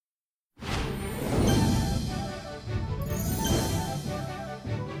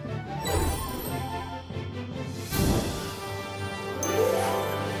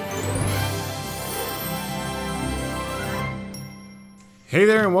Hey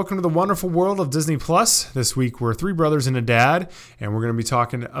there, and welcome to the wonderful world of Disney Plus. This week we're three brothers and a dad, and we're going to be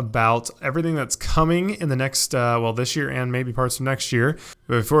talking about everything that's coming in the next, this year and maybe parts of next year.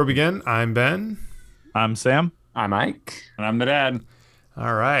 But before we begin, I'm Ben. I'm Sam. I'm Mike. And I'm the dad.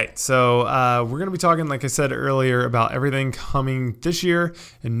 All right, so we're going to be talking, like I said earlier, about everything coming this year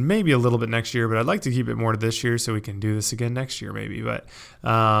and maybe a little bit next year, but I'd like to keep it more to this year so we can do this again next year maybe. But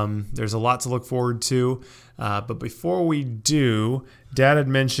there's a lot to look forward to. But before we do, Dad had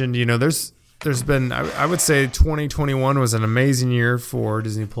mentioned, there's been, I would say 2021 was an amazing year for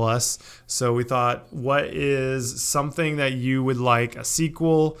Disney Plus. So we thought, what is something that you would like a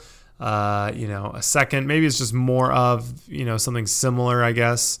sequel? A second, maybe it's just more of, something similar, I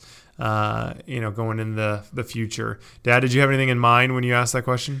guess, going in the future. Dad, did you have anything in mind when you asked that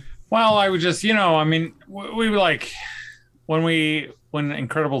question? Well, I would just, we were like, when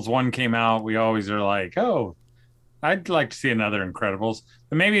Incredibles 1 came out, we always are like, oh, I'd like to see another Incredibles.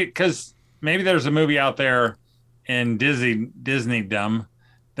 But maybe there's a movie out there in Disneydom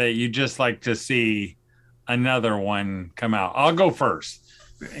that you just like to see another one come out. I'll go first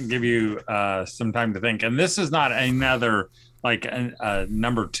and give you some time to think. And this is not another like a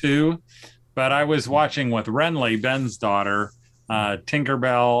number two, but I was watching with Renly, Ben's daughter,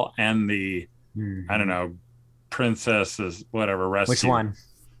 Tinkerbell and the I don't know, princesses, whatever rescue. Which one?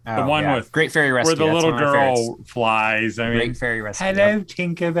 The one with Great Fairy Rescue, where the little girl flies. I mean, Great Fairy Rescue. Hello,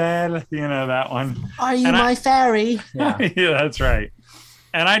 Tinkerbell. That one. Are you my fairy? Yeah. Yeah, that's right.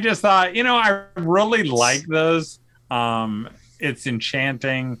 And I just thought, I really like those. It's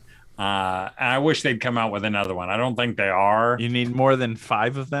enchanting. And I wish they'd come out with another one. I don't think they are. You need more than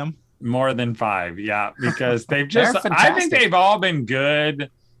 5 of them? More than 5, yeah. Because they've just, I think they've all been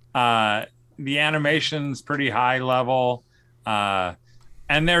good. The animation's pretty high level.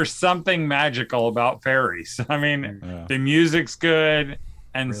 And there's something magical about fairies. I mean, The music's good.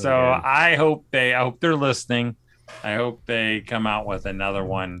 And really so good. I hope they're listening. I hope they come out with another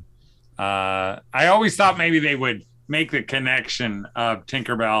one. I always thought maybe they would make the connection of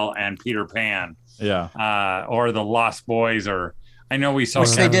Tinkerbell and Peter Pan. Yeah. Or the Lost Boys, or I know we saw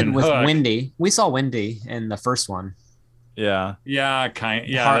which they did with Hook. Wendy. We saw Wendy in the first one. Yeah. Yeah,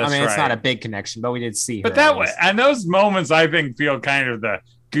 Yeah, I mean, it's not a big connection, but we did see her. But that way, and those moments I think feel kind of the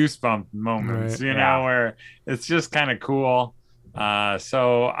goosebump moments, right. Where it's just kind of cool. So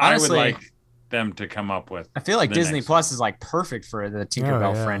honestly, I would like them to come up with. I feel like Disney Plus is like perfect for the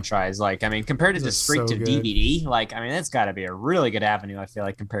Tinkerbell franchise. Like, I mean, compared to just straight to DVD, like, I mean, that's got to be a really good avenue. I feel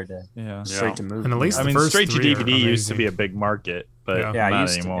like compared to straight to movie. And at least straight to DVD used to be a big market, but not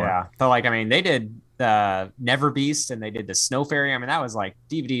anymore. But like, I mean, they did the Never Beast and they did the Snow Fairy. I mean, that was like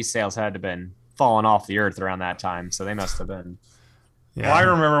DVD sales had to have been falling off the earth around that time, so they must have been. Yeah. Well, I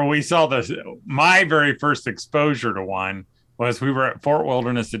remember we saw this. My very first exposure to one was we were at Fort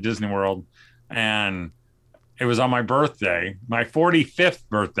Wilderness at Disney World, and it was on my birthday, my 45th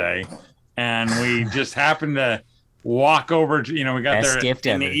birthday, and we just happened to walk over to, we got there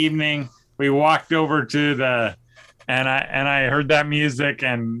in the evening. We walked over to and I heard that music,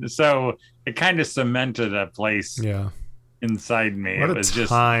 and so it kind of cemented a place. Yeah. Inside me. What it was a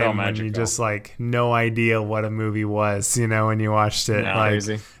time just so magical. when you just like no idea what a movie was, when you watched it. No,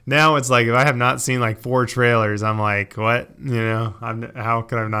 like now it's like if I have not seen like 4 trailers, I'm like, what? How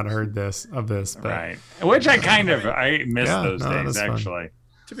could I have not heard of this? But, right. Which I miss those days actually. Fun.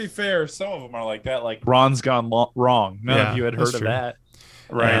 To be fair, some of them are like that. Like Ron's Gone Wrong. None of you had heard of that.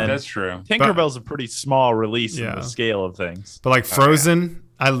 Right, and that's true. Tinkerbell's a pretty small release in the scale of things. But like Frozen,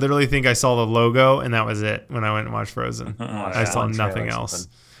 I literally think I saw the logo and that was it when I went and watched Frozen. I saw nothing else.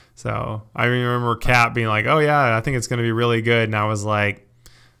 So I remember Kat being like, oh yeah, I think it's going to be really good. And I was like,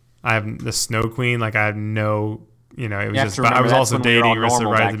 I have the Snow Queen. Like I have no, it was just, but I was also dating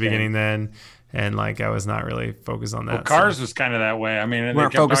Rissa right at the beginning then. And like, I was not really focused on that. Well, Cars was kind of that way. I mean, we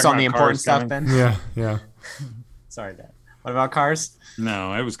weren't focused on the important stuff then. Yeah. Sorry, Dad. What about Cars?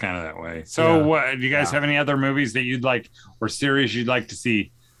 No, it was kind of that way. So, what do you guys have any other movies that you'd like or series you'd like to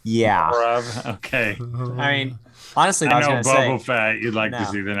see more of? Okay. I mean, honestly, I know Boba Fett. You'd like to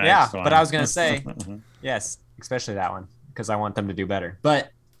see the next one. But I was gonna say, yes, especially that one because I want them to do better.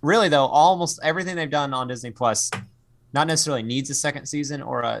 But really, though, almost everything they've done on Disney Plus, not necessarily needs a second season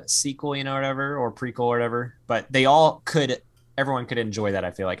or a sequel, whatever, or prequel or whatever. But they all could. Everyone could enjoy that.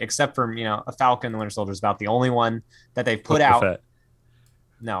 I feel like, except for a Falcon and the Winter Soldier is about the only one that they've put out. Fett.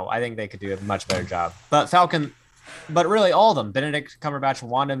 No, I think they could do a much better job. But Falcon, but really all of them, Benedict Cumberbatch,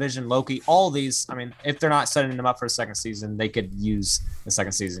 WandaVision, Loki, all these, I mean, if they're not setting them up for a second season, they could use the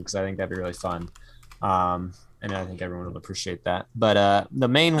second season because I think that'd be really fun. and I think everyone will appreciate that. But the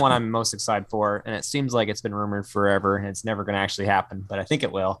main one I'm most excited for, and it seems like it's been rumored forever, and it's never going to actually happen, but I think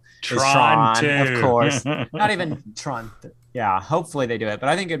it will. Tron, is too. Tron, of course. Not even Tron. Yeah, hopefully they do it. But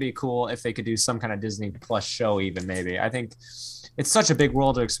I think it'd be cool if they could do some kind of Disney Plus show, even maybe. I think it's such a big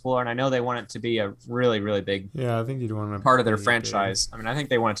world to explore, and I know they want it to be a really, really big I think you'd want to part of their franchise. I mean, I think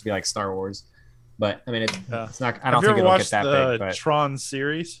they want it to be like Star Wars, but I mean, it's not. I don't Have think you ever it'll get watched that the big. But Tron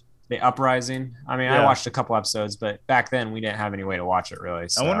series? the Uprising. I mean, I Yeah. watched a couple episodes, but back then we didn't have any way to watch it really.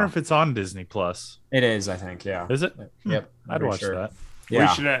 So. I wonder if it's on Disney Plus. it is. I think. Yeah. Is it? Yep. I'm I'd pretty watch sure. that.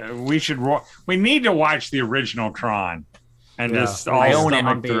 Yeah. We need to watch the original Tron and just all I own it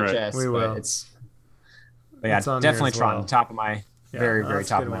stomach on through it. VHS. We will. But yeah, It's on here definitely as Tron. well. Top of my very that's a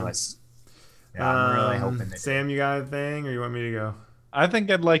top good of my one. list. Yeah, I'm really hoping they do. Sam, you got a thing, or you want me to go? I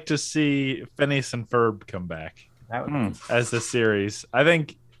think I'd like to see Phineas and Ferb come back That would Hmm. as the series. I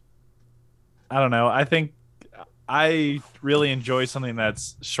think I really enjoy something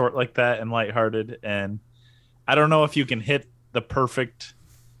that's short like that and lighthearted. And I don't know if you can hit the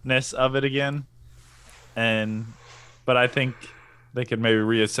perfectness of it again. But I think they could maybe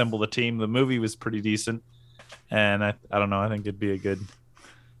reassemble the team. The movie was pretty decent. And I don't know. I think it'd be a good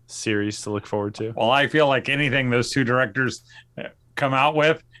series to look forward to. Well, I feel like anything those two directors come out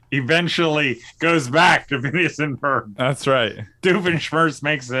with eventually goes back to Phineas and Ferb. That's right. Doofenshmirtz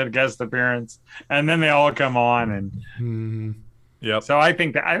makes a guest appearance, and then they all come on, and Hmm. Yep. so I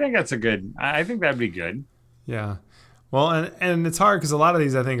think that's a good. I think that'd be good. Yeah. Well, and it's hard because a lot of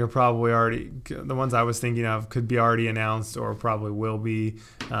these I think are probably already the ones I was thinking of could be already announced or probably will be.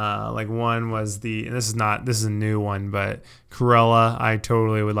 Like one was and this is a new one, but Cruella. I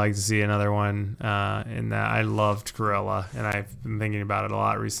totally would like to see another one. In that I loved Cruella, and I've been thinking about it a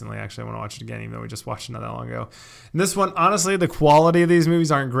lot recently. Actually, I want to watch it again, even though we just watched it not that long ago. And this one, honestly, the quality of these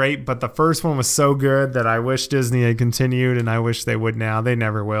movies aren't great, but the first one was so good that I wish Disney had continued, and I wish they would now. They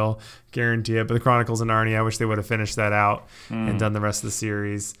never will, guarantee it. But the Chronicles of Narnia, I wish they would have finished that out and done the rest of the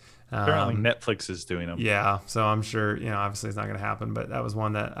series. Apparently Netflix is doing them. Yeah, so I'm sure, obviously it's not going to happen, but that was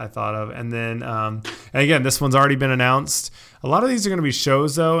one that I thought of. And then, and again, this one's already been announced. A lot of these are going to be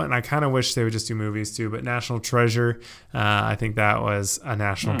shows, though, and I kind of wish they would just do movies, too. But National Treasure, I think that was a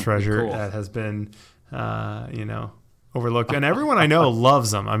national treasure cool. that has been, overlooked. And everyone I know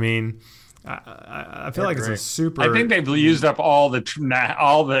loves them. I mean, I feel like it's a super... I think they've used up all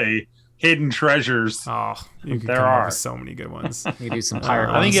the hidden treasures. Oh, you could There come up are. with so many good ones. You could do some pirate.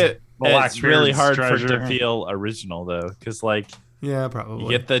 I think ones. it's really Blackbeard's hard for it treasure. to feel original, though, because, Yeah, you probably.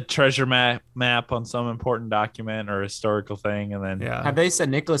 get the treasure map on some important document or historical thing, and then Yeah, Have they said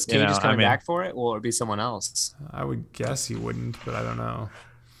Nicolas Cage is I coming mean- back for it, or will it be someone else? I would guess he wouldn't, but I don't know.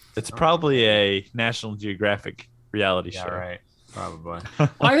 it's probably a National Geographic reality Yeah, show. right. Probably.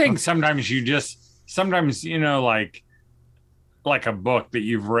 I think sometimes like a book that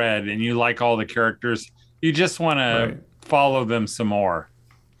you've read and you like all the characters, you just want to follow them some more.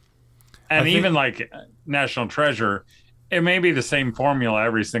 And even like National Treasure, it may be the same formula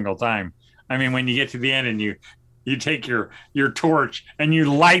every single time. I mean, when you get to the end and you take your torch and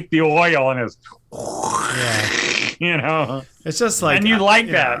you light the oil and it's, It's just like, and you like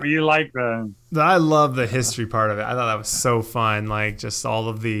that. You like the. I love the history part of it. I thought that was so fun. Like just all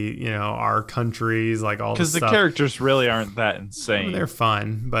of the, our countries, like all the Because the stuff. characters really aren't that I mean, insane. they're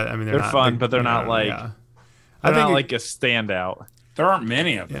fun, but I mean, They're not, fun, but they're not like- Yeah. They're I think not like a standout. There aren't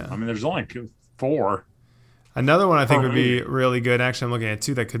many of them. Yeah. I mean, there's only 4. another one I think would be really good. Actually, I'm looking at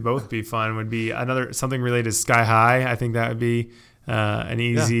two that could both be fun. Would be something related to Sky High. I think that would be an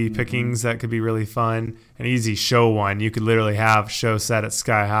easy pickings that could be really fun. An easy show one. You could literally have show set at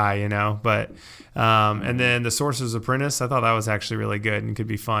Sky High, But and then the Sorcerer's Apprentice. I thought that was actually really good and could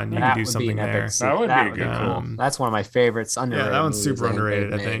be fun. You That could do would be something an epic there. sequel. That would That be would good. cool. Um, That's one of my favorites. Underrated. Yeah, that one's movies super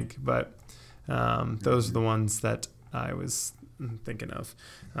underrated, I they've made. think. But those are the ones that I was thinking of.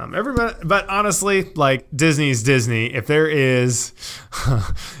 Everybody, but honestly, like Disney's Disney. If there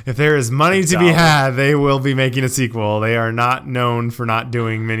is money to be had, they will be making a sequel. They are not known for not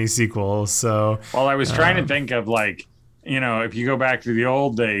doing many sequels. So, Well, I was trying to think of if you go back to the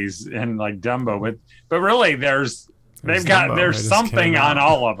old days and like Dumbo, but really There's there's Dumbo. They just something came on out.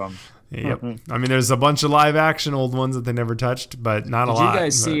 all of them. yep. I mean, there's a bunch of live action old ones that they never touched, but not a Did lot. you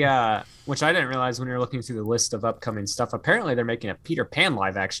guys but- see? Which I didn't realize when you were looking through the list of upcoming stuff. Apparently, they're making a Peter Pan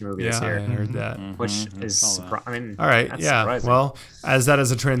live action movie this Yeah, I year, heard that. which is I mean, All right, that's yeah. surprising. Well, as that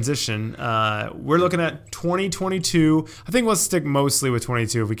is a transition, we're looking at 2022. I think let's stick mostly with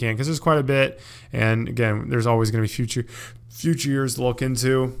 22 if we can, because there's quite a bit, and again, there's always going to be future years to look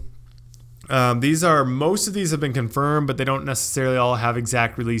into. Most of these have been confirmed, but they don't necessarily all have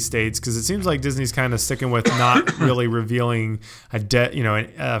exact release dates because it seems like Disney's kind of sticking with not really revealing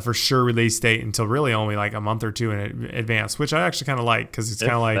for sure release date until really only like a month or two in advance, which I actually kind of like because it's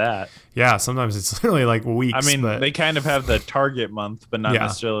kind of like that. Yeah, sometimes it's literally like weeks. I mean, but, they kind of have the target month, but not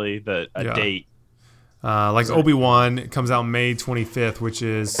necessarily a date. Like Obi-Wan comes out May 25th, which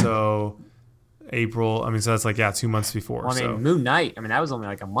is April. I mean, so that's like 2 months before. Well, I mean, Moonnight. I mean, that was only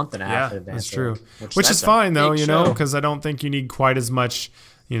like a month and a half in advance. That's true. Which is that's fine though, big show. because I don't think you need quite as much.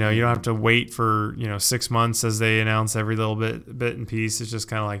 You don't have to wait for 6 months as they announce every little bit and piece. It's just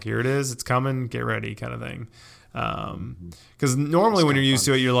kind of like, here it is, it's coming, get ready, kind of thing. Because normally when you're used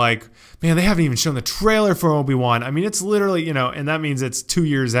to it, you're like, man, they haven't even shown the trailer for Obi-Wan. I mean, it's literally and that means it's 2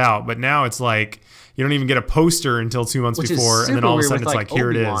 years out. But now it's like you don't even get a poster until 2 months before, and then all of a sudden it's like, here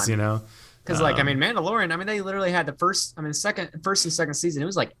Obi-Wan. it is. Because Mandalorian, I mean, they literally had first and second season. It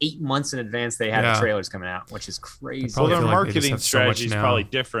was like 8 months in advance they had the trailers coming out, which is crazy. Well, their feel like they just marketing have so strategy is much now. probably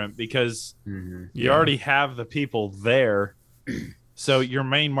different because you already have the people there. So your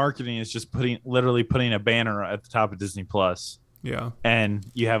main marketing is just literally putting a banner at the top of Disney Plus. Yeah. And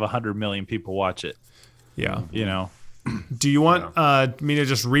you have 100 million people watch it. Yeah. Do you want me to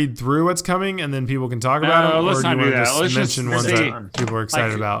just read through what's coming and then people can talk about it? Let's or do not you do want to that. Let's just mention ones say, that people are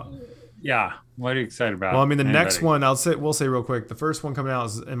excited about? Yeah. What are you excited about? Well, I mean, the next one, we'll say real quick. The first one coming out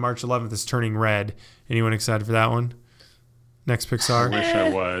is in March 11th is Turning Red. Anyone excited for that one? Next Pixar?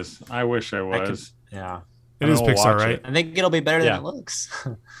 I wish I was. Yeah. It is Pixar, right? I think it'll be better than it looks.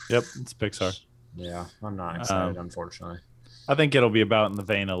 Yep, it's Pixar. Yeah, I'm not excited, unfortunately. I think it'll be about in the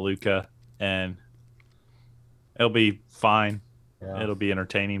vein of Luca, and it'll be fine. Yeah. It'll be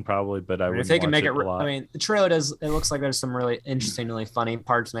entertaining probably, but if they can make it, I mean, the trailer does. It looks like there's some really interesting, really funny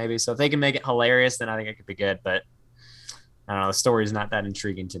parts, maybe. So if they can make it hilarious, then I think it could be good. But I don't know. The story's not that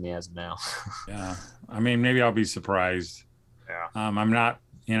intriguing to me as of now. Yeah, I mean, maybe I'll be surprised. Yeah, I'm not.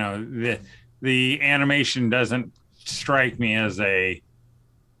 The animation doesn't strike me as a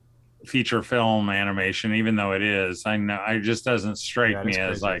feature film animation, even though it is. I know it just doesn't strike me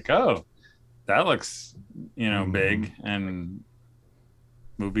as like, oh, that looks, big and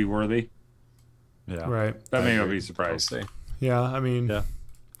movie worthy. Yeah. Right. But maybe I'll be surprised. We'll yeah. I mean,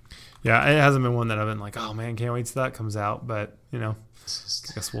 yeah, it hasn't been one that I've been like, oh man, can't wait till that comes out. But, I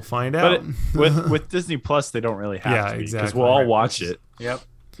guess we'll find out. But with Disney Plus, they don't really have to be, because we'll all watch it. Yep.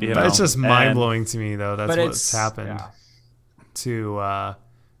 But it's just mind blowing to me, though. That's what's happened to,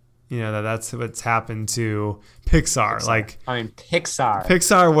 that's what's happened to Pixar. Like,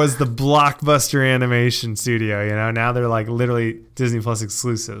 Pixar was the blockbuster animation studio. Now they're like literally Disney Plus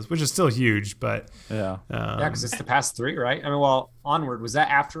exclusives, which is still huge. But because it's the past three, right? I mean, Onward, was that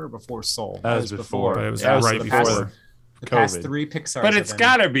after or before Soul? That was before. But it was right before the past three Pixar. But it's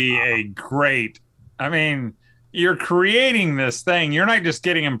got to be a great. I mean, you're creating this thing. You're not just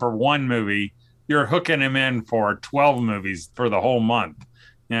getting them for one movie. You're hooking them in for 12 movies for the whole month.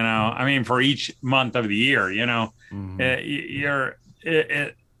 I mean, for each month of the year. You're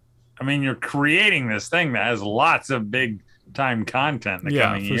creating this thing that has lots of big time content in the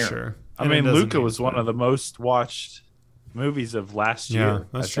coming year. Sure. I mean, Luca was one of the most watched movies of last year. Yeah,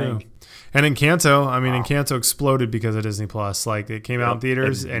 that's true. And Encanto, Encanto exploded because of Disney Plus. Like, it came out in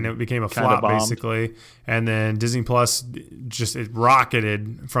theaters and it became a flop basically. And then Disney Plus it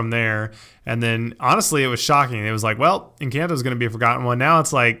rocketed from there. And then honestly, it was shocking. It was like, well, Encanto is going to be a forgotten one. Now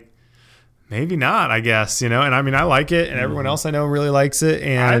it's like, maybe not, I guess, And I mean, I like it, and everyone else I know really likes it.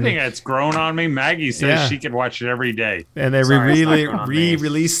 And I think it's grown on me. Maggie says she could watch it every day. And they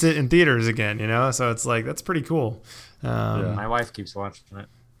re-released it in theaters again, So it's like, that's pretty cool. My wife keeps watching it.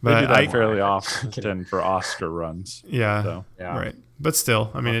 But they do that fairly often for Oscar runs. Yeah, so. Right. But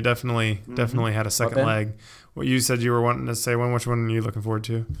still, I mean, it definitely had a second leg. What you said you were wanting to say, which one are you looking forward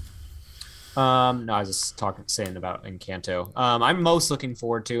to? No, I was just saying about Encanto. I'm most looking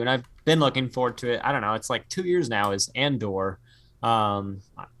forward to, and I've been looking forward to it. I don't know. It's like 2 years now. Is Andor,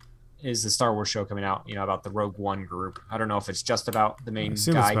 is the Star Wars show coming out? About the Rogue One group. I don't know if it's just about the main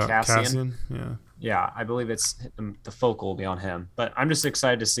guy, Cassian. Yeah, I believe it's the focal will be on him. But I'm just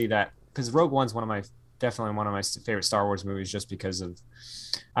excited to see that because Rogue One's definitely one of my favorite Star Wars movies, just because of,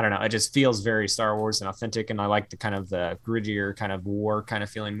 I don't know, it just feels very Star Wars and authentic, and I like the kind of the grittier kind of war kind of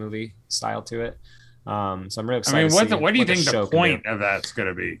feeling movie style to it. So I'm really excited. I mean, what do you think the point of that's going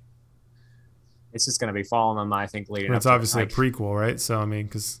to be? It's just going to be following them, I think, leading up. It's obviously a prequel, right? So I mean,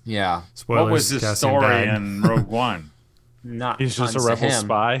 because spoilers. What was the story in Rogue One? He's just a rebel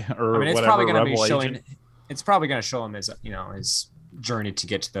spy, or it's whatever. Probably going to be showing. Agent. It's probably going to show him his journey to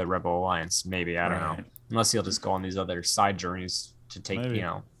get to the Rebel Alliance. Maybe I don't know, unless he'll just go on these other side journeys to take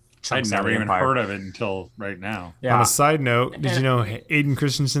chunks I'd out of never the even Empire. heard of it until right now. Yeah, On a side note, did you know Aiden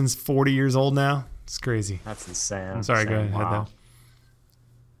Christensen's 40 years old now? It's crazy. that's insane. I'm sorry, go ahead Wow. though.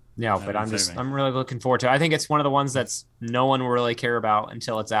 Yeah, I but didn't say I'm really looking forward to it. I think it's one of the ones that's no one will really care about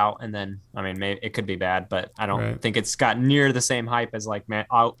until it's out, and then I mean, maybe it could be bad, but I don't Right. think it's got near the same hype as like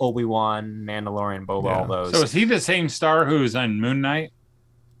Obi-Wan, Mandalorian, Boba, Yeah. all those. So is he the same star who's on Moon Knight?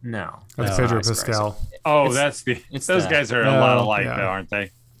 No, That's no, Pedro it's Pascal. Oh, It's- that's the. it's Those the- guys are a No, lot alike, yeah. though, aren't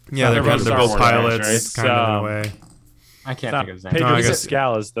they? Yeah, they're They're kind of both both Star Wars guys, pilots, right? It's, kind of in a way. I can't It's think not of his name. Pedro No, I guess-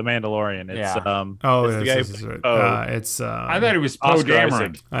 Pascal is the Mandalorian. It's Yeah. Oh, it's yes, the guy yes, who- yes, right. oh. It's I thought it was Poe Oscar Dameron.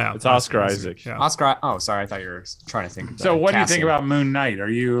 Isaac. yeah, it's Oscar Isaac. Yeah. Oscar. Oh, sorry, I thought you were trying to think of So the what do you think casting. about Moon Knight? Are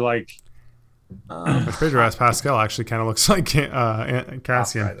you like, But Pedro Pascal actually kind of looks like Cassian Oscar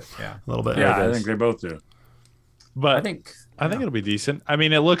Isaac, yeah. a little bit. yeah, I does. think they both do. But I think it'll be decent. I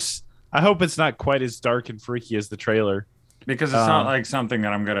mean, it looks. I hope it's not quite as dark and freaky as the trailer. Because it's not like something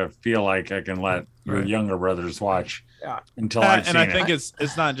that I'm going to feel like I can let your Right. younger brothers watch Yeah. until I've seen and I it. think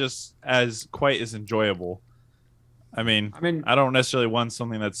it's not just as quite as enjoyable. I mean, I mean, I don't necessarily want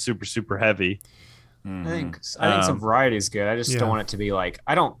something that's super super heavy. Mhm. I think some variety is good. I just Yeah. don't want it to be like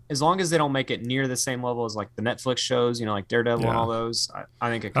as long as they don't make it near the same level as like the Netflix shows, like Daredevil and Yeah. all those. I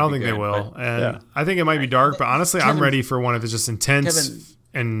think it. Could I don't be think they good, will, but and yeah. I think it might be dark. But honestly, I'm Kevin- ready for one if it's just intense Kevin-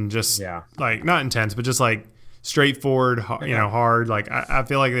 and just Yeah. like not intense, but just like straightforward, Yeah. hard. Like I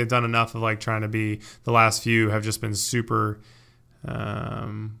feel like they've done enough of like trying to be. The last few have just been super,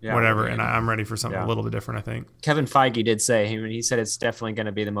 whatever. yeah. And I'm ready for something Yeah. a little bit different. I think. Kevin Feige did say he said it's definitely going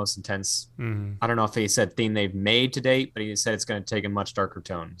to be the most intense. Mhm. I don't know if he said theme they've made to date, but he said it's going to take a much darker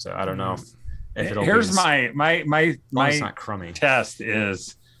tone. So I don't know if it'll. Here's be my it's not crummy. test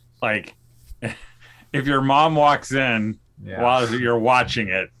is like, if your mom walks in Yeah. while you're watching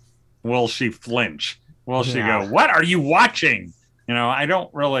it, will she flinch? Will she Yeah. go, "What are you watching?" I don't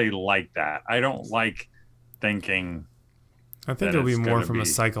really like that. I don't like thinking. I think that it'll be it's more gonna from a be-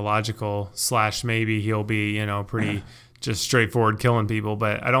 psychological / maybe he'll be pretty just straightforward killing people.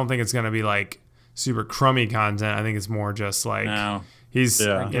 But I don't think it's gonna be like super crummy content. I think it's more just like No, he's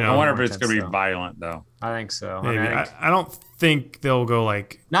Yeah. I wonder if more it's going to be intense, though. violent though. I think so. maybe. I I don't think they'll go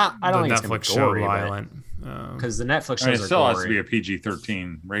like don't the think it's Netflix going to be show gory, violent. because the Netflix I mean, shows it are still has to gory. be a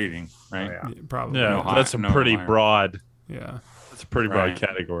PG-13 rating, right? Oh, yeah. Probably. Yeah, No that's a higher- pretty no higher. broad. Yeah. That's a pretty broad Right.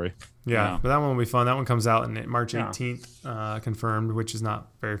 category. Yeah, Yeah. but that one will be fun. That one comes out in March Yeah. 18th, confirmed, which is not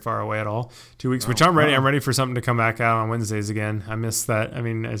very far away at all. 2 weeks, which I'm ready. I'm ready for something to come back out on Wednesdays again. I miss that. I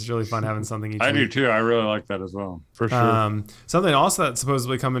mean, it's really fun having something each I do week. too. I really like that as well. For sure. Something also that's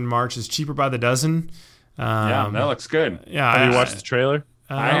supposedly coming in March is Cheaper by the Dozen. Yeah, that looks good. Yeah, Have you watched the trailer?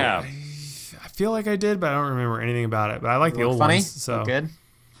 I have. I feel like I did, but I don't remember anything about it. But I like the Look old funny. ones. So Look good.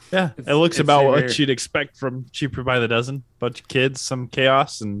 Yeah, it looks it's about a what very- you'd expect from Cheaper by the Dozen. Bunch of kids, some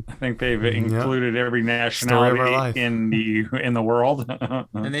chaos, and I think they've included every Story of our nationality life. in the world.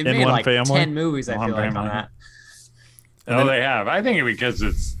 And they've In made one like family? 10 movies. I One feel like on family. that. Oh, they have. I think because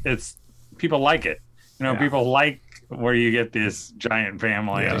it's people like it. Yeah. People like where you get this giant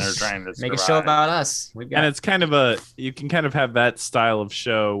family and they're Yes. trying to Make a survive. show about us. We've got. and it's kind of you can kind of have that style of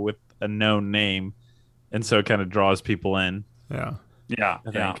show with a known name, and so it kind of draws people in. yeah. Yeah, I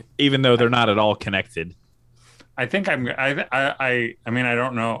yeah. think, even though they're not at all connected. I think I mean, I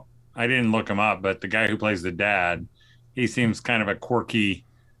don't know. I didn't look him up, but the guy who plays the dad, he seems kind of a quirky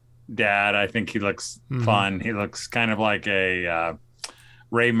dad. I think he looks Mhm. fun. He looks kind of like a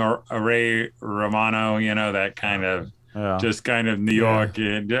Ray Romano, that kind of Yeah. just kind of New York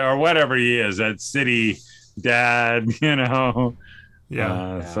or whatever he is, that city dad,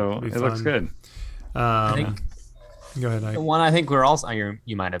 Yeah. So It'll be it looks fun. good. I think Go ahead, Ike. the one I think we're also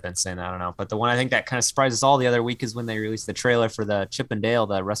you might have been saying that, I don't know, but the one I think that kind of surprised us all the other week is when they released the trailer for the Chip and Dale,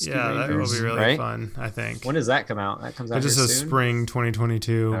 the Rescue Yeah, that will Rangers, be really right? fun, I think. When does that come out? That comes out It just here says soon? spring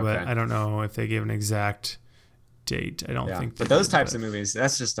 2022, but Okay. I don't know if they gave an exact date. I don't Yeah. think. But they those did, types but of movies,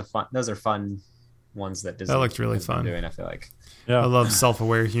 that's just those are fun ones that Disney looked really has been fun. doing, I feel like. I Yeah. love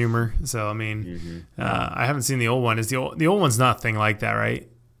self-aware humor, so I mean, I haven't seen the old one. Is the old one's nothing like that, right?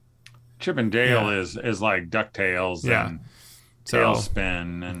 Chip and Dale Yeah. is like DuckTales Yeah. and So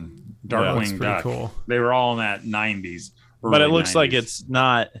Tailspin and that's Darkwing pretty Duck. cool. They were all in that 90s. But it early looks like 90s. it's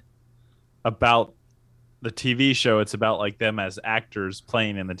not about the TV show. It's about like them as actors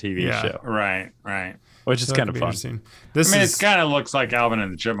playing in the TV Yeah. show, right. which is So that kind could of be fun. interesting. This I mean, is it kind of looks like Alvin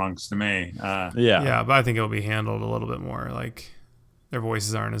and the Chipmunks to me. yeah, but I think it'll be handled a little bit more like their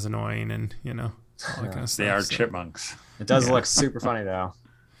voices aren't as annoying, and all that kind of stuff. They are so. chipmunks. It does Yeah. look super funny though.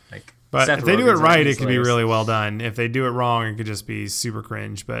 Like, But Seth if they do it Rogen's right, like it could be hilarious. really well done. If they do it wrong, it could just be super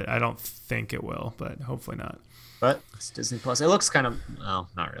cringe. But I don't think it will. But hopefully not. but it's Disney Plus. It looks kind of, well,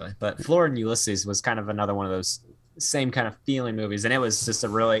 not really, but Florida and Ulysses was kind of another one of those same kind of feeling movies, and it was just a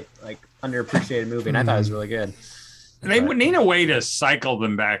really like underappreciated movie, and I thought it was really good. They would need a way to cycle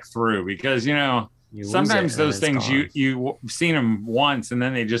them back through because you sometimes those things you've seen them once and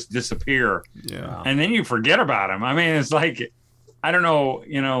then they just disappear. Yeah, and then you forget about them. I mean, it's like I don't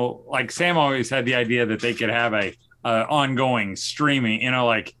know. Like Sam always had the idea that they could have a ongoing streaming.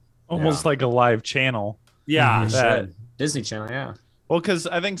 Like almost like a live channel. Yeah, that Disney Channel. Yeah. Well, because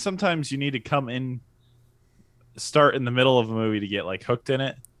I think sometimes you need to come in, start in the middle of a movie to get like hooked in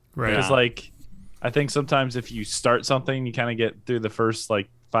it. right. Because like, I think sometimes if you start something, you kind of get through the first like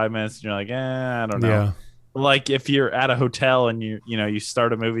 5 minutes, and you're like, I don't know. Yeah, Like if you're at a hotel and you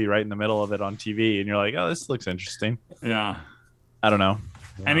start a movie right in the middle of it on TV, and you're like, oh, this looks interesting. yeah. I don't know.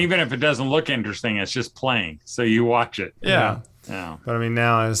 And even if it doesn't look interesting, it's just playing, so you watch it. Yeah. But I mean,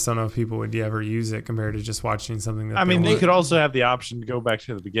 now I just don't know if people would ever use it compared to just watching something. That I mean, they want. could also have the option to go back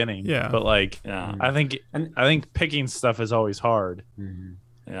to the beginning. Yeah. But like, Yeah, I think picking stuff is always hard.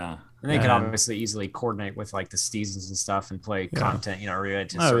 yeah. And they could And- obviously easily coordinate with like the seasons and stuff and play Yeah. content,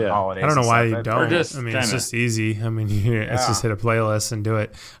 related to Oh, certain yeah. holidays. I don't know and why stuff, you but- don't. just I mean, it's kinda- just easy. I mean, it's just hit a playlist and do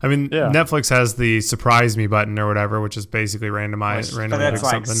it. I mean, Yeah. Netflix has the surprise me button or whatever, which is basically randomized, But randomly that's pick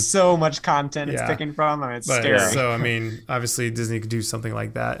like something. so much content it's Yeah. picking from. I mean, it's But, scary. So I mean, obviously Disney could do something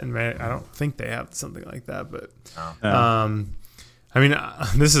like that, and I don't think they have something like that. But I mean,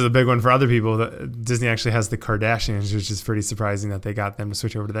 this is a big one for other people. Disney actually has the Kardashians, which is pretty surprising that they got them to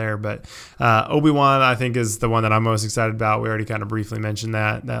switch over to there. But Obi-Wan, I think, is the one that I'm most excited about. We already kind of briefly mentioned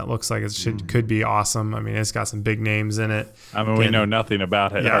that. That looks like it could be awesome. I mean, it's got some big names in it. I mean, we know nothing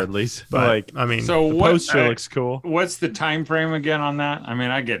about it, Yeah. hardly. But Like, I mean, So the what? poster looks cool. What's the time frame again on that? I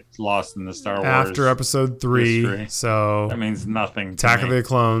mean, I get lost in the Star Wars. after episode 3, history. so that means nothing. To Attack me. of the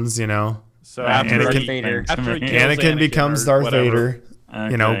Clones, So Anakin- after he, Vader. after he kills Anakin becomes or Darth whatever.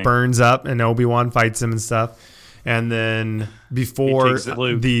 Vader. Okay. Burns up, and Obi-Wan fights him and stuff. And then before He takes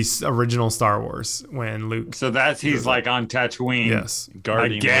Luke. the original Star Wars, when Luke, So he's like on Tatooine. yes,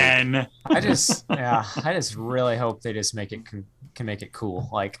 Guarding Again. I just really hope they just make it can make it cool.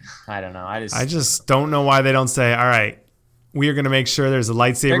 Like, I don't know. I just don't know why they don't say, all right, we are going to make sure there's a they're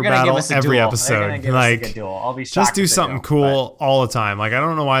lightsaber gonna battle give us a every duel. They're episode. gonna give us a Like, good duel. I'll be shocked just do if they something don't, cool all the time. Like, I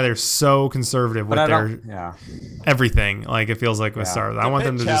don't know why they're so conservative But with I their don't. Yeah. everything. Like, it feels like with Yeah. Star Wars. I want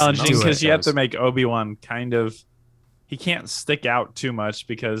them to just challenging do because it. you have to make Obi-Wan kind of. He can't stick out too much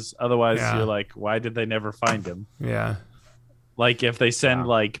because otherwise Yeah. you're like, why did they never find him? Yeah. Like if they send Yeah.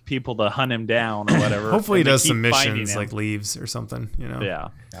 like people to hunt him down or whatever. Hopefully he and they does keep some finding missions, him. like leaves or something, Yeah.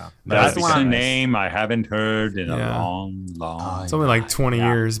 Yeah. That's the a one I'm- name I haven't heard in Yeah. a long. It's only like 20 Yeah.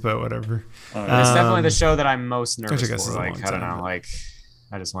 years, but whatever. It's definitely Um, the show that I'm most which I nervous guess is for. a Like, long I don't time, know. but- Like,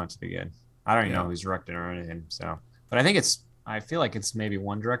 I just want it to be good. I don't even know who's directing or anything. So, but I think I feel like it's maybe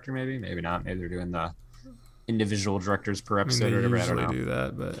one director, maybe not. Maybe they're doing the individual directors per I mean, episode they or whatever. I usually don't know. do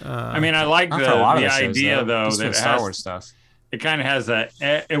that, but I mean, I like Not for a lot of the the shows, idea though Just for that the it Star has, Wars stuff. it kind of has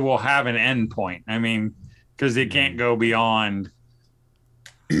it will have an end point. I mean, because it can't go beyond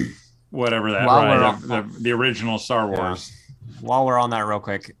whatever that While we're the original Star Wars. While we're on that real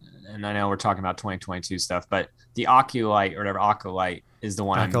quick, and I know we're talking about 2022 stuff, but the Oculite or whatever Acolyte is the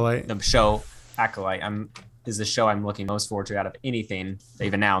one. Acolyte? The show Acolyte. Is the show I'm looking most forward to out of anything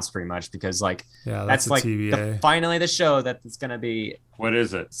they've announced, pretty much, because like yeah, that's that's a like TVA. finally the show that's going to be What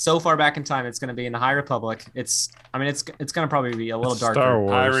is it? so far back in time. It's going to be in the High Republic. It's going to probably be a little darker, Star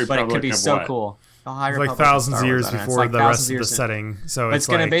Wars. High but it Republic could be of so what? cool. The High It's like Republic of thousands Star of Wars, years I don't know. It's before like the thousands rest of the years in- setting. So But it's it's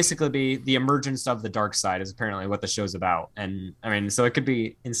going to like, basically be the emergence of the dark side is apparently what the show's about. And I mean, so it could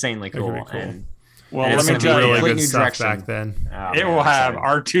be insanely could cool. be cool. And Well, And let it's me gonna be tell a you, really complete good new stuff direction. back then. oh, it man, will have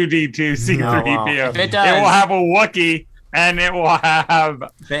exciting. R2D2 C3PO. No, well, if it It does, will have a Wookiee, and it will have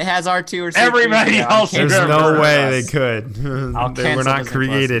if it has R2 or C3PO, Everybody I'm else canceling There's Remember no Disney way Plus. they could. I'll They were cancel not Disney Plus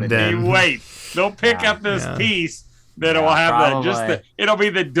created if they do. then. You wait. They'll pick Yeah. up this Yeah. piece that Yeah, will have probably. it'll be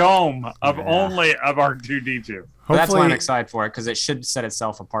the dome of Yeah. only of R2D2. But that's why I'm Hopefully, excited for it, because it should set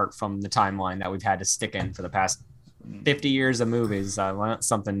itself apart from the timeline that we've had to stick in for the past 50 years of movies. I want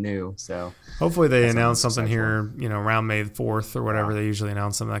something new. So hopefully they That's what announce I'm something excited here, around May 4th or whatever. Yeah. They usually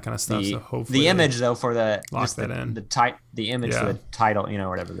announce some of that kind of stuff. the, So hopefully the they image though for the lock just that in. the image Yeah. for the title,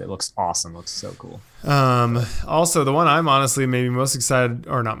 whatever, it looks awesome. Looks so cool. Also, the one I'm honestly maybe most excited,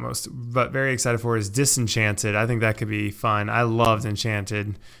 or not most, but very excited for is Disenchanted. I think that could be fun. I loved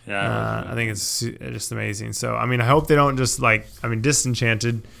Enchanted. Yeah. I think it's just amazing. So, I mean, I hope they don't just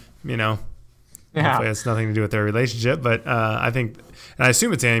Disenchanted, hopefully it's nothing to do with their relationship, but I think, and I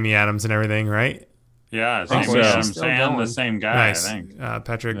assume it's Amy Adams and everything, right? Yeah, think same so. Adam Still Sand, the going. same guy, Nice. I think.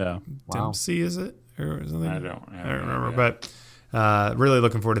 Patrick Yeah. Wow. Dempsey, is it? or something. I don't remember, but really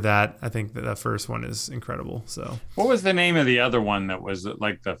looking forward to that. I think that first one is incredible. So, what was the name of the other one that was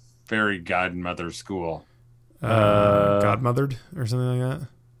like the fairy godmother school? Godmothered or something like that.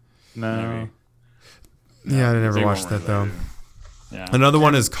 No. Maybe. Yeah, I never They watched weren't that though. related. Yeah. Another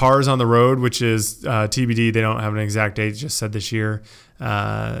one is Cars on the Road, which is TBD. They don't have an exact date. Just said this year.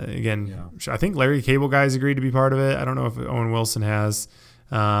 Again, I think Larry Cable Guy's agreed to be part of it. I don't know if Owen Wilson has,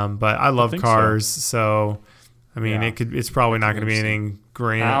 but I love Cars. So, I mean, it's probably not going to be anything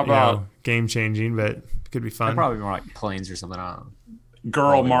grand, game changing, but it could be fun. It'd probably be more like planes or something. I don't know.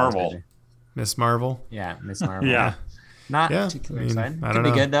 Girl Marvel. Miss Marvel. Yeah, Miss Marvel. Yeah. Not particularly excited. I don't Could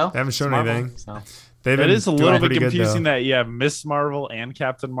know. be good though. They haven't shown Marvel, anything. So. It is a little bit confusing that that you have Miss Marvel and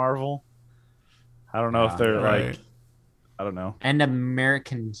Captain Marvel. I don't know if they're like, I don't know. And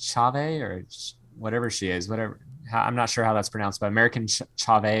American Chavez or whatever she is, I'm not sure how that's pronounced, but American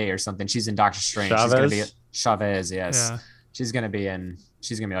Chavez or something. She's in Doctor Strange. Chavez? She's gonna be Chavez. Yes, Yeah. She's gonna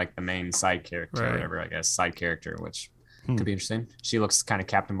be like the main side character or whatever. I guess side character, which could be interesting. She looks kind of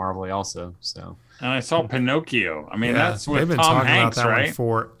Captain Marvel-y also. So. And I saw Pinocchio. I mean, that's they've with been Tom talking Hanks, about that right? one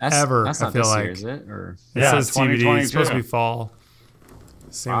forever. That's I not feel this like year, is it? Or it says TBD. It's supposed to be 2022. fall.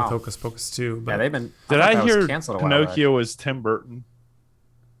 Same with Hocus Pocus 2. But yeah, they've been. Did thought I that was hear canceled a while back. Pinocchio was Tim Burton?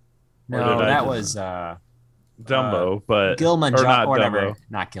 No, did I that just- was Dumbo, but Gilmanjaro, or not whatever. Dumbo.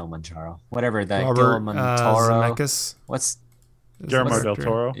 Not Gilmanjaro. Whatever that Robert Gilmantoro. Zemeckis. What's Guillermo del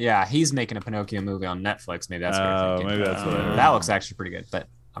Toro. Yeah, he's making a Pinocchio movie on Netflix. Maybe that's what you're thinking. Maybe that's what it is. That looks actually pretty good, but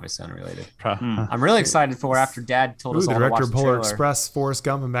obviously unrelated. Hmm. I'm really excited for after Dad told us The all to watch director the of Polar trailer. Express, Forrest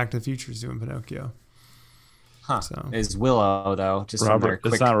Gump, and Back to the Future is doing Pinocchio. Huh? So. Is Willow though? Just some Robert,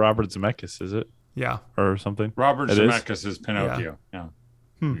 quick. it's not Robert Zemeckis, is it, Yeah. or something? Robert It is? Zemeckis is Pinocchio. Yeah.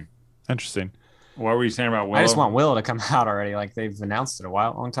 Interesting. What were you saying about Willow? I just want Willow to come out already. Like they've announced it a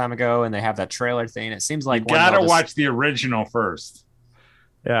long time ago, and they have that trailer thing. It seems like You gotta watch the original first.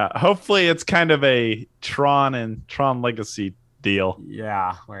 Yeah, hopefully it's kind of a Tron and Tron Legacy deal.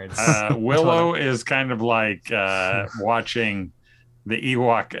 Yeah, where it's Willow is kind of like watching the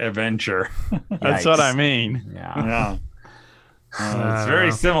Ewok adventure. That's what I mean. yeah. Yeah. It's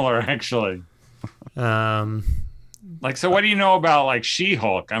very similar, actually. Like, so what do you know about like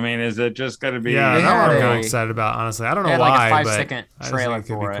She-Hulk? I mean, is it just going to be? Yeah, They that one I'm had kind a- of excited about, honestly. I don't know They had why, like a but 5-second I just trailer think it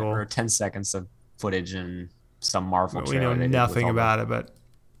could for be it, cool. or 10 seconds of footage and some Marvel But we trailer. know they did with nothing all about it, but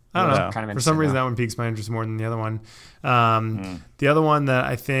I don't Yeah. know. Kind of For some interesting, reason, though. that one piques my interest more than the other one. The other one that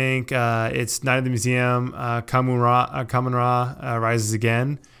I think it's Night of the Museum, Kamen-Ra Rises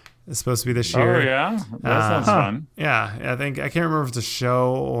Again. It's supposed to be this year. Oh yeah, that sounds fun. Yeah, I can't remember if it's a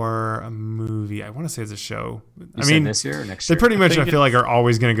show or a movie. I want to say it's a show. You said this year or next they year? pretty much I think feel like are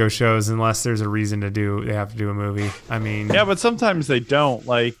always going to go shows unless there's a reason they have to do a movie. I mean, Yeah, but sometimes they don't.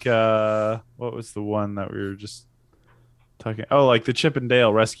 Like, what was the one that we were just talking? Oh, like the Chip and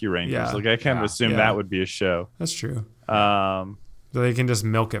Dale Rescue Rangers. Yeah. Like, I kind of assume Yeah. that would be a show. that's true. Um, So they can just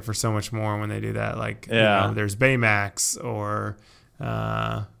milk it for so much more when they do that. Like, Yeah. there's Baymax or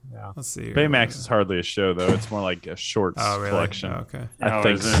let's see. here. Baymax is hardly a show though. It's more like a shorts Oh, really? collection. Oh, okay. Oh,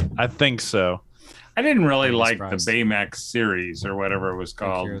 is it? I think so. I didn't really I'm like surprised. the Baymax series or whatever it was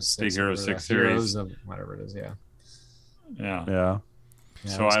called, Big Hero 6 series. Heroes of whatever it is. Yeah. Yeah. Yeah,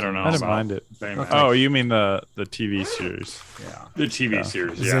 So I don't know. I didn't about mind it. Baymax. Oh, you mean the TV series? Yeah. The TV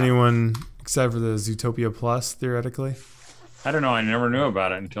series. Is Yeah. anyone except for the Zootopia Plus theoretically? I don't know. I never knew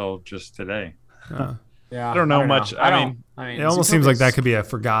about it until just today. Yeah. I don't know much. I mean, It almost seems like that could be a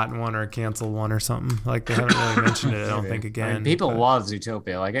forgotten one or a canceled one or something. Like they haven't really mentioned it. I don't think again. people but- love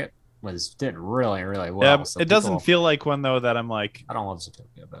Zootopia. Like it did really, really well. yeah, So it doesn't people- feel like one though that I'm like, I don't love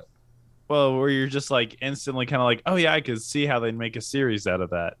Zootopia, but well, where you're just like instantly kind of like, oh yeah, I could see how they'd make a series out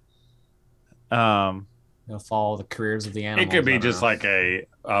of that. they'll follow the careers of the animals. It could I be don't just know. like a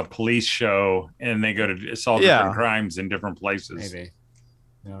police show, and they go to solve Yeah. different crimes in different places. Maybe.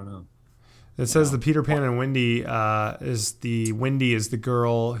 I don't know. It says the Peter Pan and Wendy Wendy is the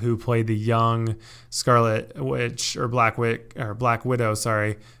girl who played the young Scarlet Witch or Black Widow,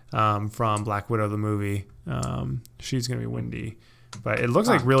 from Black Widow the movie. She's gonna be Wendy, but it looks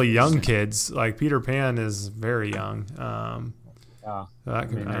like really young kids. Like Peter Pan is very young. Yeah. So that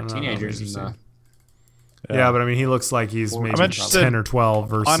could, I mean, I they're don't know, teenagers that'd be in interesting. Yeah, but I mean, he looks like he's maybe I'm interested 10 or 12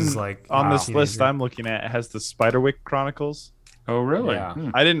 versus on this teenager. list I'm looking at, it has the Spiderwick Chronicles. Oh, really? Yeah.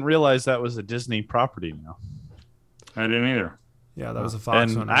 I didn't realize that was a Disney property now. I didn't either. Yeah, that was a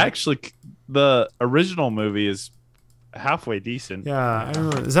Fox And one. I Right? actually, the original movie is halfway decent. Yeah, I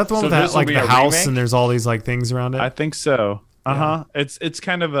remember. Is that the one So with that, this'll like be the a house remake? and there's all these like things around it? I think so. It's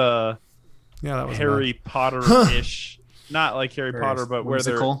kind of a Yeah, that was Harry Potter-ish, not like Harry Potter, but where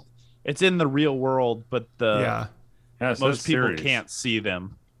they're Whimsical. it's in the real world, but Yeah. Yeah, so most it's people series. can't see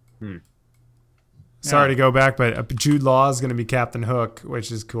them. Sorry to go back, but Jude Law is going to be Captain Hook,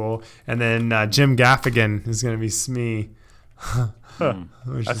 which is cool. And then Jim Gaffigan is going to be Smee.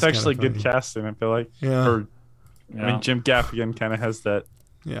 Which That's is actually kinda good funny. casting, I feel like. Yeah. Or, Yeah. I mean, Jim Gaffigan kind of has that.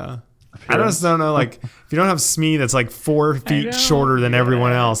 Yeah. I appearance. just don't know, like, if you don't have Smee that's like 4 feet know, shorter than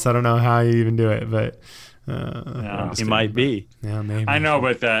everyone yeah. else, I don't know how you even do it, but He might be. yeah, maybe. I know,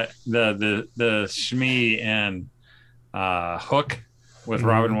 but the Shmi and Hook with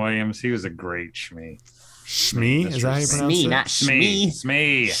Robin Williams, he was a great Shmi. Shmee? Is that how you pronounce Smee, it? not Shmee.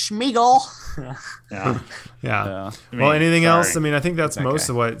 Smee. Schmeagle. Yeah. Yeah. Yeah. Well, anything else? I Sorry. mean, I think that's It's most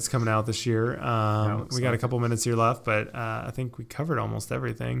okay. of what's coming out this year. it's We got a okay. couple minutes here left, but I think we covered almost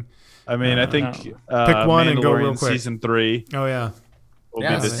everything. I mean, I think Pick one and go real Mandalorian quick. season 3 Oh, yeah. will Yeah,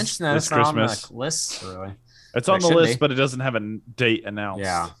 be it's this, interesting that this it's not on Christmas. the list, really. It's on It the should list, be. but it doesn't have a date announced.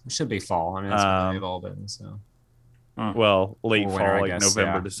 Yeah, it should be fall. I mean, it's Um, really all been so. Well, late Or fall, winter, I like guess,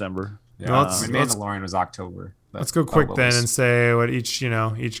 November, yeah. December. Yeah, Well, I mean, let's- Mandalorian was October. but Let's go quick Boba then was- and say what each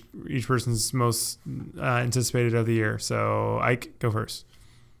person's most anticipated of the year. So, Ike, go first.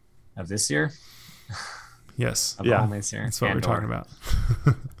 of this year. Yes. Of Yeah. all this year. That's what Andor. we're talking about.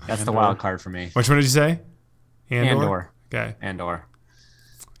 That's the Andor. wild card for me. Which one did you say? Andor. Okay. Andor.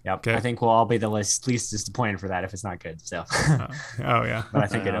 Yep. Okay. I think we'll all be the least disappointed for that if it's not good. So, Oh, yeah. but I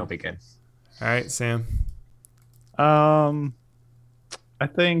think it'll be good. All right, Sam. I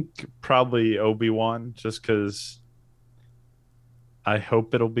think probably Obi-Wan, just because I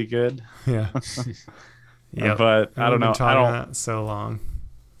hope it'll be good. Yeah. Yep. But I don't know. I don't. That so long.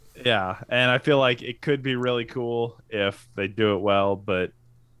 Yeah, and I feel like it could be really cool if they do it well. But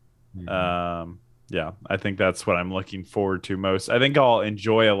yeah, I think that's what I'm looking forward to most. I think I'll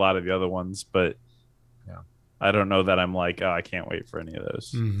enjoy a lot of the other ones, but Yeah. I don't know that I'm like, oh, I can't wait for any of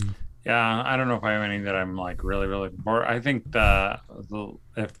those. Mhm. Yeah, I don't know if I have any that I'm like really looking for. I think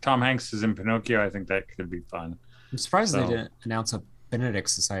if Tom Hanks is in Pinocchio, I think that could be fun. I'm surprised So- they didn't announce a Benedict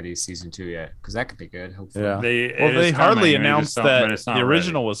Society season 2 yet, because that could be good. Hopefully. Yeah. They Well, it they is hardly coming, announced just don't- but that it's not the ready.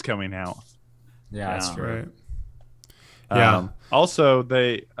 original was coming out. Yeah, that's Yeah. true. Right. Yeah. Also,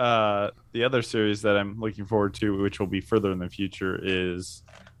 they the other series that I'm looking forward to, which will be further in the future, is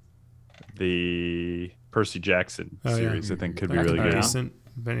the Percy Jackson Oh, yeah. series. I think could be That really could be good. decent,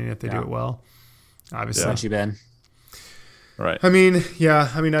 depending if they do Yeah. it well. Obviously. Don't you, Ben? Right. I mean, yeah.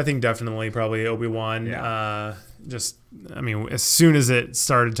 I mean, I think definitely probably Obi-Wan. Yeah. As soon as it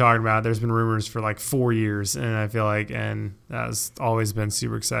started talking about it, there's been rumors for like 4 years, and I feel like, and I've always been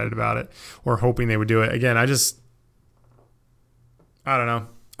super excited about it or hoping they would do it. Again, I don't know.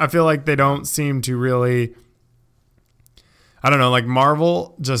 I feel like they don't seem to really, I don't know, like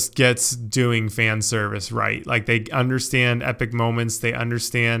Marvel just gets doing fan service right. Like they understand epic moments, they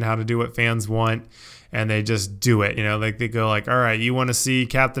understand how to do what fans want, and they just do it. You know, like they go like, all right, you want to see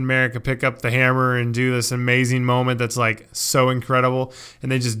Captain America pick up the hammer and do this amazing moment that's like so incredible,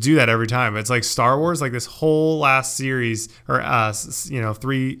 and they just do that every time. It's like Star Wars, like this whole last series or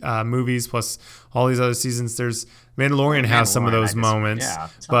 3 movies plus all these other seasons. There's Mandalorian has some of Mandalorian, those I guess. moments, Yeah,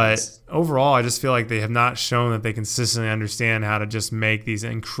 but tons. overall, I just feel like they have not shown that they consistently understand how to just make these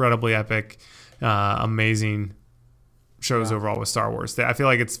incredibly epic, amazing shows overall with Star Wars. I feel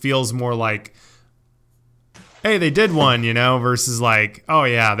like it feels more like, hey, they did one, versus like, oh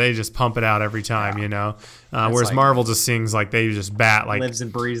yeah, they just pump it out every time, whereas like- Marvel just sings like they just bat like Lives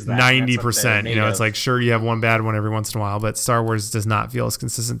and breathes that. 90%. That's what It's like, sure, you have one bad one every once in a while, but Star Wars does not feel as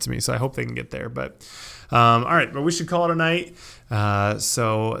consistent to me. So I hope they can get there. But all right, but we should call it a night.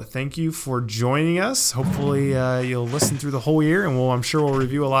 So thank you for joining us. Hopefully you'll listen through the whole year, and I'm sure we'll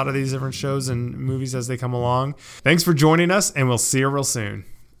review a lot of these different shows and movies as they come along. Thanks for joining us, and we'll see you real soon.